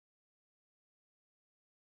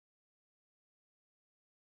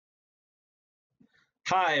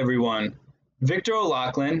Hi, everyone. Victor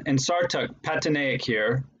O'Loughlin and Sarthak Pattanaik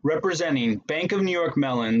here, representing Bank of New York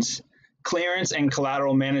Mellon's clearance and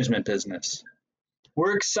collateral management business.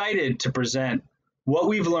 We're excited to present what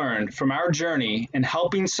we've learned from our journey in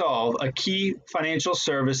helping solve a key financial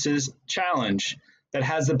services challenge that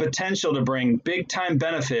has the potential to bring big-time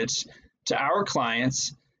benefits to our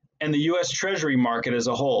clients and the U.S. Treasury market as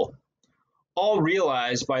a whole, all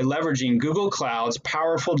realized by leveraging Google Cloud's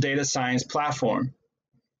powerful data science platform.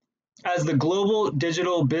 As the global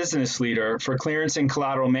digital business leader for clearance and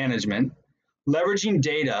collateral management, leveraging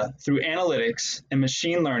data through analytics and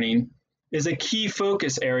machine learning is a key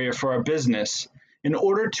focus area for our business in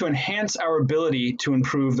order to enhance our ability to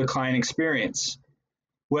improve the client experience,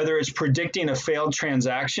 whether it's predicting a failed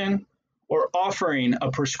transaction or offering a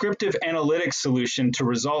prescriptive analytics solution to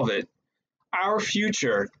resolve it. Our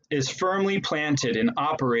future is firmly planted in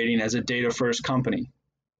operating as a data-first company.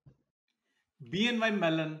 BNY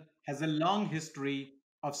Mellon has a long history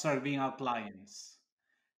of serving our clients.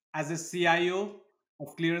 As a CIO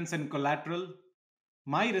of clearance and collateral,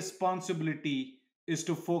 my responsibility is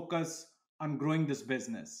to focus on growing this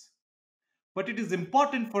business. But it is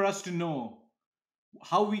important for us to know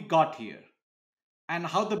how we got here and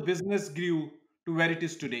how the business grew to where it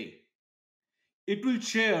is today. It will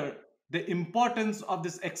share the importance of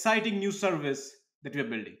this exciting new service that we are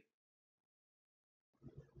building.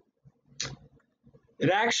 It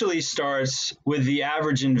actually starts with the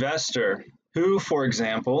average investor who, for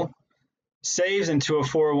example, saves into a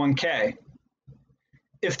 401k.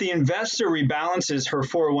 If the investor rebalances her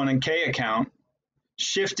 401k account,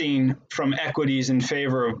 shifting from equities in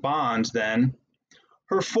favor of bonds, then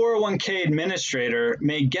her 401k administrator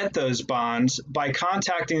may get those bonds by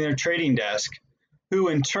contacting their trading desk, who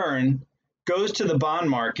in turn goes to the bond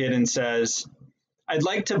market and says, I'd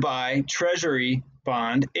like to buy treasury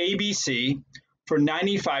bond ABC for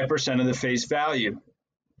 95% of the face value.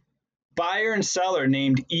 Buyer and seller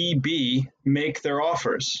named EB make their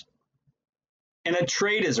offers, and a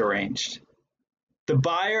trade is arranged. The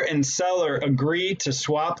buyer and seller agree to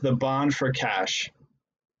swap the bond for cash,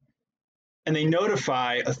 and they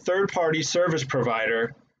notify a third-party service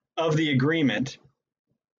provider of the agreement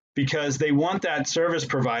because they want that service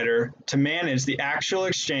provider to manage the actual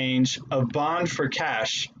exchange of bond for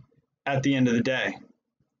cash at the end of the day.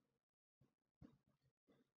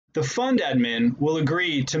 The fund admin will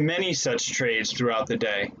agree to many such trades throughout the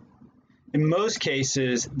day. In most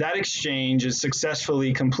cases, that exchange is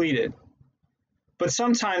successfully completed, but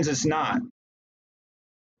sometimes it's not.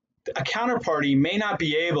 A counterparty may not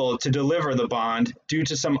be able to deliver the bond due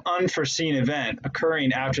to some unforeseen event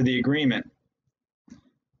occurring after the agreement,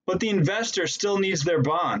 but the investor still needs their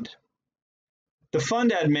bond. The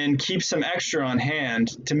fund admin keeps some extra on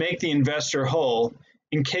hand to make the investor whole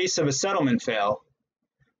in case of a settlement fail.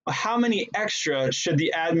 How many extra should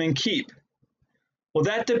the admin keep? Well,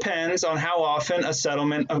 that depends on how often a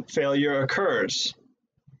settlement failure occurs.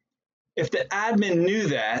 If the admin knew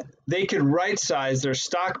that, they could right-size their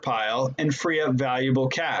stockpile and free up valuable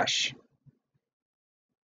cash.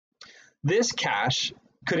 This cash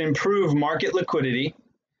could improve market liquidity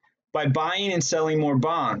by buying and selling more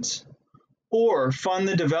bonds, or fund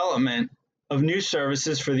the development of new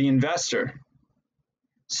services for the investor.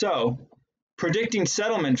 So, predicting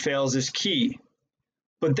settlement fails is key,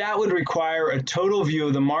 but that would require a total view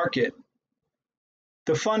of the market.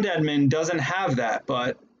 The fund admin doesn't have that,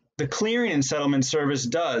 but the clearing and settlement service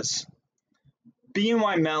does.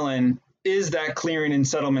 BNY Mellon is that clearing and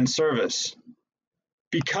settlement service.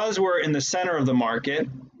 Because we're in the center of the market,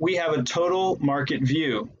 we have a total market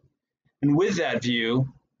view. And with that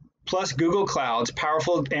view, plus Google Cloud's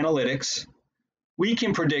powerful analytics, we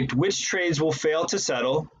can predict which trades will fail to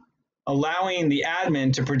settle, allowing the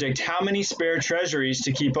admin to predict how many spare treasuries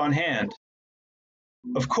to keep on hand.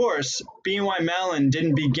 Of course, BNY Mellon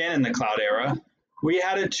didn't begin in the cloud era. We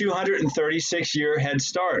had a 236-year head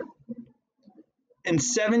start. In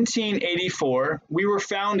 1784, we were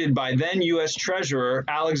founded by then U.S. Treasurer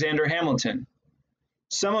Alexander Hamilton.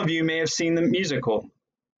 Some of you may have seen the musical.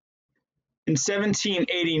 In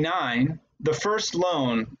 1789, the first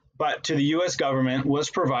loan to the U.S. government was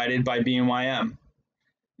provided by BNYM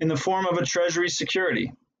in the form of a treasury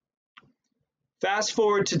security. Fast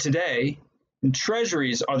forward to today, and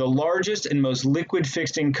treasuries are the largest and most liquid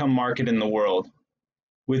fixed income market in the world,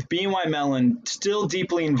 with BNY Mellon still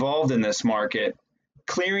deeply involved in this market,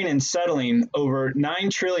 clearing and settling over $9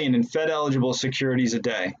 trillion in Fed-eligible securities a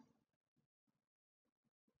day.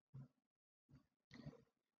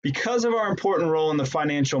 Because of our important role in the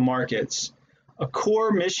financial markets, a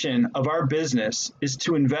core mission of our business is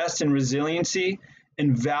to invest in resiliency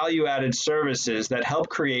and value-added services that help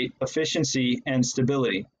create efficiency and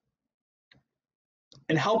stability.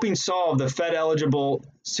 And helping solve the Fed-eligible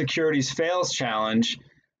securities fails challenge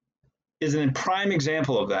is a prime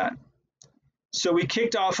example of that. So we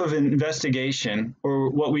kicked off of an investigation, or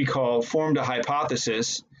what we call formed a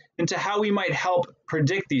hypothesis, into how we might help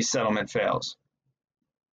predict these settlement fails.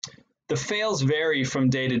 The fails vary from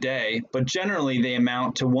day to day, but generally they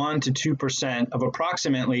amount to 1 to 2% of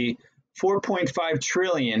approximately 4.5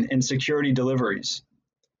 trillion in security deliveries.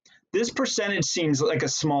 This percentage seems like a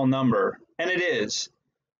small number, and it is,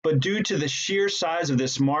 but due to the sheer size of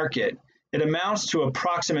this market, it amounts to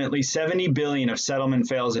approximately 70 billion of settlement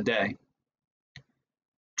fails a day.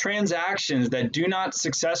 Transactions that do not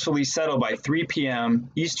successfully settle by 3 p.m.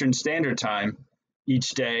 Eastern Standard Time each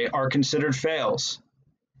day are considered fails.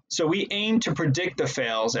 So we aim to predict the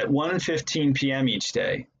fails at 1:15 p.m. each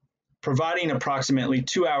day, providing approximately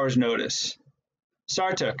 2 hours notice.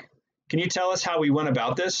 Sarthak, can you tell us how we went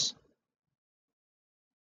about this?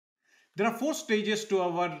 There are 4 stages to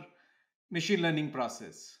our machine learning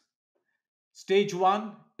process. Stage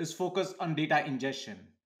 1 is focused on data ingestion,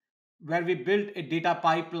 where we built a data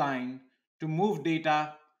pipeline to move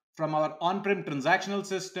data from our on-prem transactional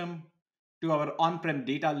system to our on-prem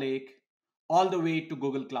data lake, all the way to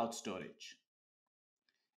Google Cloud Storage.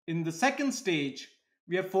 In the second stage,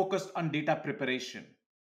 we are focused on data preparation.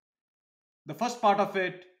 The first part of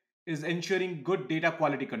it is ensuring good data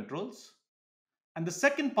quality controls, and the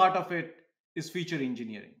second part of it is feature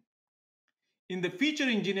engineering. In the feature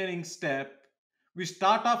engineering step, we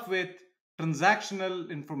start off with transactional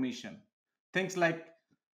information, things like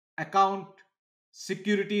account,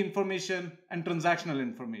 security information, and transactional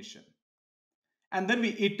information. And then we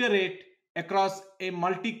iterate across a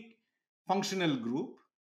multi-functional group,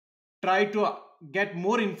 try to get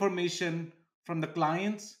more information from the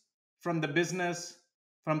clients, from the business,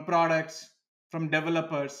 from products, from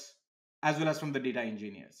developers, as well as from the data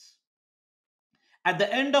engineers. At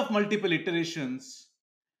the end of multiple iterations,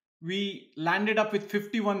 we landed up with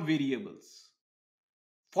 51 variables.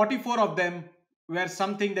 44 of them were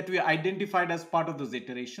something that we identified as part of those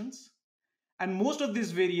iterations. And most of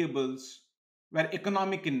these variables were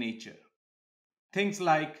economic in nature. Things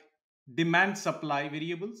like demand supply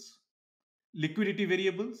variables, liquidity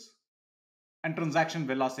variables, and transaction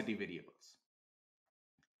velocity variables.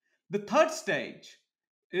 The third stage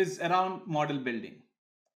is around model building.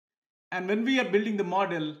 And when we are building the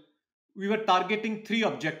model, we were targeting 3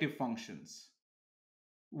 objective functions.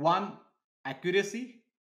 1, accuracy.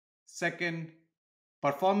 2,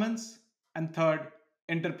 performance. And 3,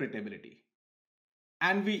 interpretability.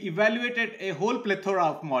 And we evaluated a whole plethora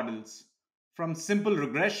of models, from simple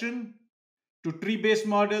regression to tree-based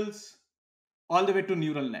models, all the way to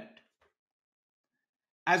neural net.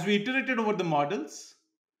 As we iterated over the models,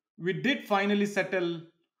 we did finally settle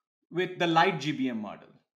with the light GBM model.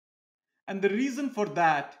 And the reason for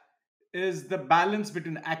that is the balance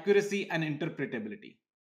between accuracy and interpretability.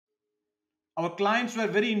 Our clients were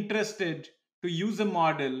very interested to use a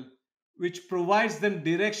model which provides them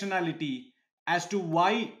directionality as to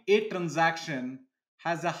why a transaction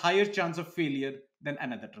has a higher chance of failure than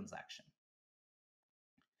another transaction.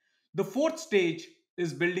 The fourth stage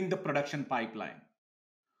is building the production pipeline.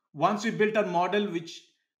 Once we built our model which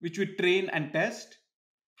we train and test,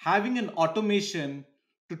 having an automation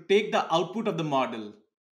to take the output of the model,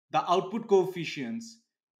 the output coefficients,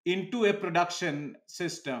 into a production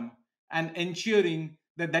system and ensuring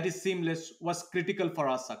that that is seamless was critical for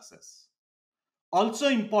our success. Also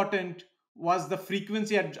important was the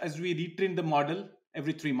frequency as we retrained the model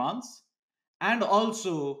every 3 months, and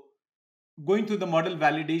also going through the model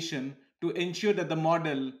validation to ensure that the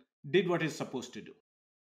model did what it's supposed to do.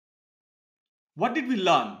 What did we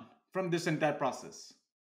learn from this entire process?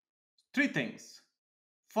 3 things.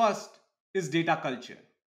 First is data culture.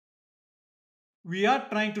 We are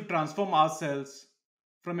trying to transform ourselves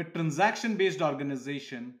from a transaction-based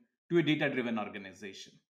organization to a data-driven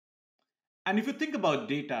organization. And if you think about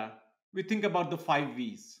data, we think about the 5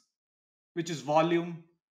 V's, which is volume,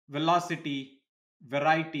 velocity,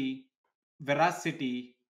 variety,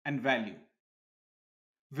 veracity, and value.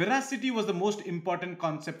 Veracity was the most important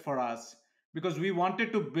concept for us because we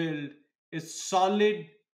wanted to build a solid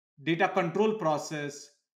data control process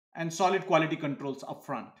and solid quality controls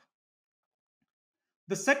upfront.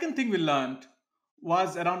 The second thing we learned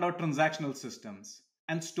was around our transactional systems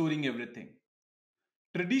and storing everything.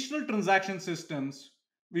 Traditional transaction systems,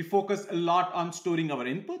 we focus a lot on storing our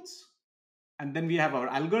inputs, and then we have our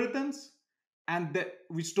algorithms, and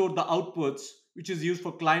we store the outputs, which is used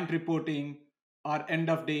for client reporting or end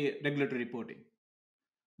of day regulatory reporting.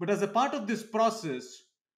 But as a part of this process,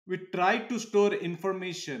 we tried to store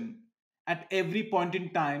information at every point in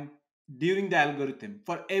time during the algorithm,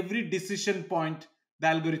 for every decision point the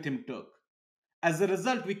algorithm took. As a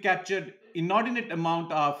result, we captured inordinate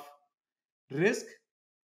amount of risk,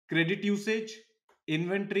 credit usage,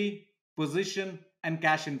 inventory, position, and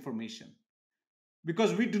cash information.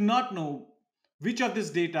 Because we do not know which of this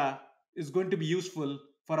data is going to be useful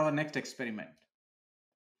for our next experiment.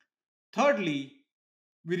 Thirdly,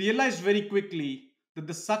 we realized very quickly that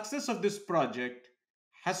the success of this project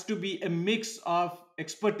has to be a mix of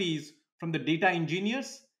expertise from the data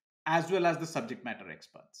engineers as well as the subject matter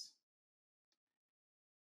experts.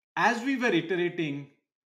 As we were iterating,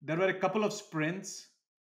 there were a couple of sprints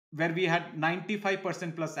where we had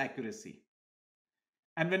 95% plus accuracy.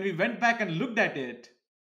 And when we went back and looked at it,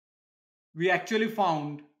 we actually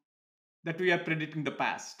found that we are predicting the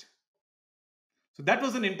past. So that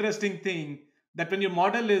was an interesting thing, that when your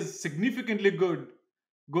model is significantly good,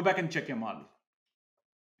 go back and check your model.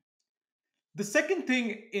 The second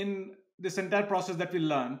thing in this entire process that we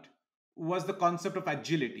learned was the concept of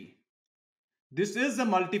agility. This is a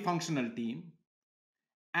multifunctional team,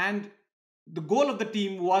 and the goal of the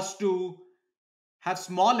team was to have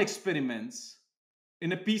small experiments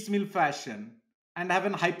in a piecemeal fashion and have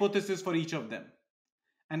an hypothesis for each of them.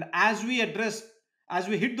 And as we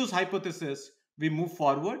hit those hypotheses, we move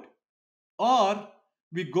forward, or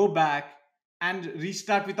we go back and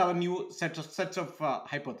restart with our new sets of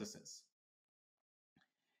hypotheses.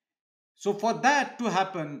 So for that to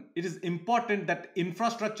happen, it is important that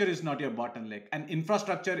infrastructure is not your bottleneck, and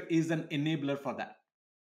infrastructure is an enabler for that.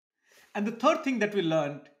 And the third thing that we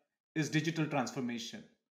learned is digital transformation.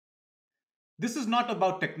 This is not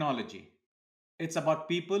about technology. It's about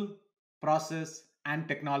people, process, and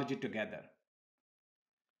technology together.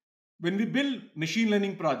 When we build machine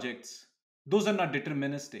learning projects, those are not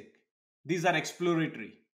deterministic. These are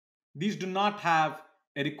exploratory. These do not have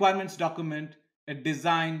a requirements document, a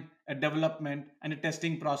design, a development, and a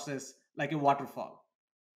testing process like a waterfall.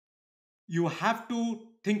 You have to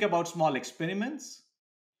think about small experiments.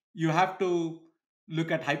 You have to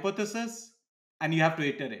look at hypotheses, and you have to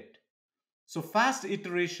iterate. So fast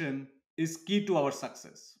iteration is key to our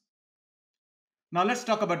success. Now let's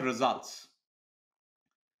talk about results.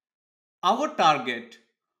 Our target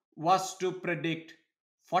was to predict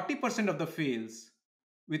 40% of the fails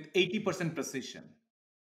with 80% precision.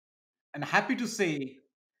 And happy to say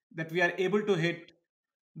that we are able to hit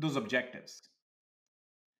those objectives.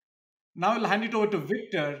 Now I'll hand it over to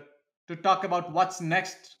Victor to talk about what's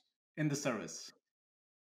next in the service.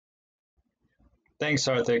 Thanks,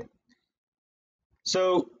 Sarthak.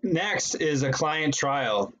 So next is a client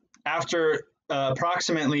trial. After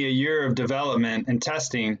approximately a year of development and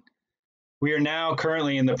testing, we are now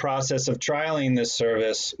currently in the process of trialing this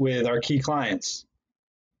service with our key clients.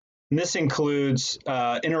 And this includes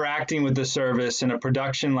interacting with the service in a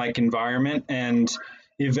production-like environment and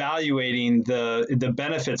evaluating the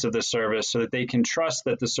benefits of the service so that they can trust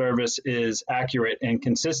that the service is accurate and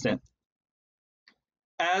consistent.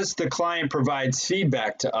 As the client provides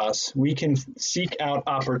feedback to us, we can seek out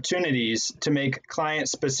opportunities to make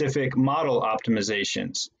client-specific model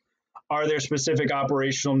optimizations. Are there specific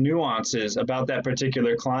operational nuances about that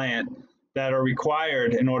particular client that are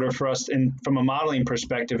required in order for us, from a modeling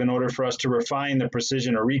perspective, in order for us to refine the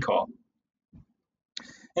precision or recall?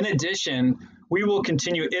 In addition, we will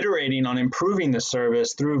continue iterating on improving the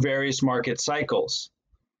service through various market cycles.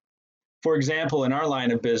 For example, in our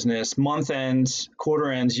line of business, month ends,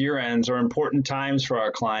 quarter ends, year ends are important times for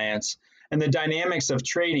our clients, and the dynamics of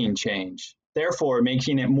trading change, therefore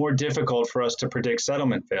making it more difficult for us to predict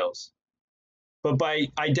settlement fails. But by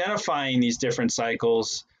identifying these different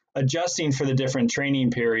cycles, adjusting for the different training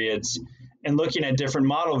periods, and looking at different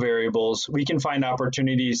model variables, we can find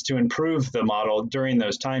opportunities to improve the model during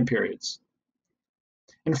those time periods.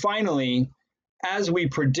 And finally, as we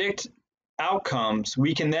predict outcomes,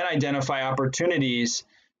 we can then identify opportunities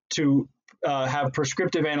to have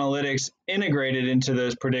prescriptive analytics integrated into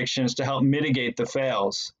those predictions to help mitigate the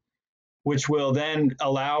fails, which will then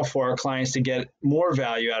allow for our clients to get more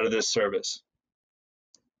value out of this service.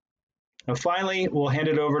 Now, finally, we'll hand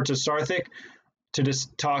it over to Sarthak to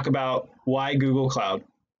just talk about why Google Cloud.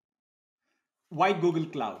 Why Google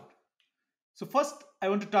Cloud? So first, I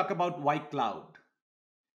want to talk about why cloud.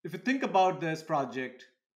 If you think about this project,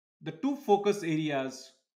 the two focus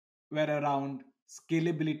areas were around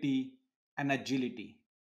scalability and agility.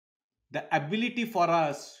 The ability for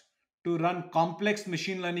us to run complex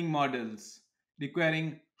machine learning models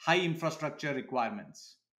requiring high infrastructure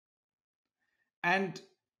requirements. And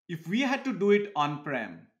if we had to do it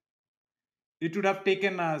on-prem, it would have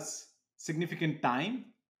taken us significant time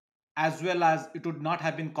as well as it would not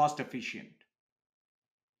have been cost efficient.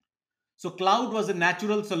 So cloud was a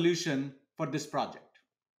natural solution for this project.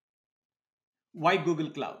 Why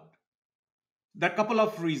Google Cloud? There are a couple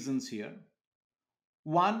of reasons here.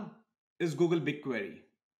 One is Google BigQuery.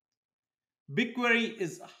 BigQuery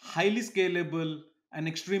is highly scalable and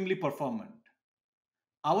extremely performant.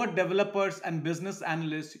 Our developers and business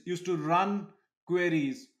analysts used to run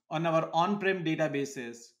queries on our on-prem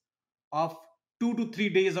databases of 2 to 3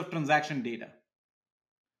 days of transaction data.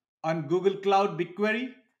 On Google Cloud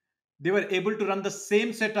BigQuery, they were able to run the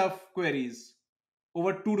same set of queries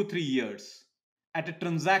over 2 to 3 years at a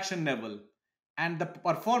transaction level, and the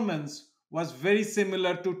performance was very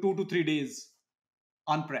similar to 2 to 3 days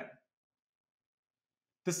on-prem.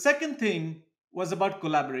 The second thing was about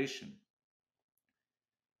collaboration.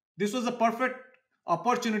 This was a perfect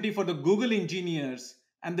opportunity for the Google engineers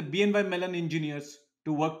and the BNY Mellon engineers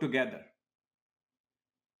to work together.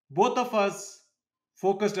 Both of us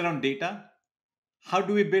focused around data. How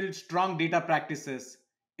do we build strong data practices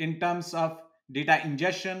in terms of data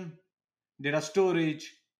ingestion, data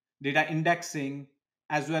storage, data indexing,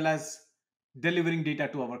 as well as delivering data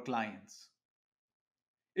to our clients?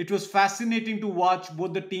 It was fascinating to watch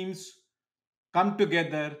both the teams come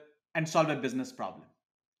together and solve a business problem.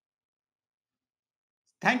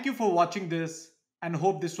 Thank you for watching this and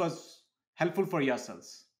hope this was helpful for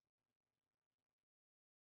yourselves.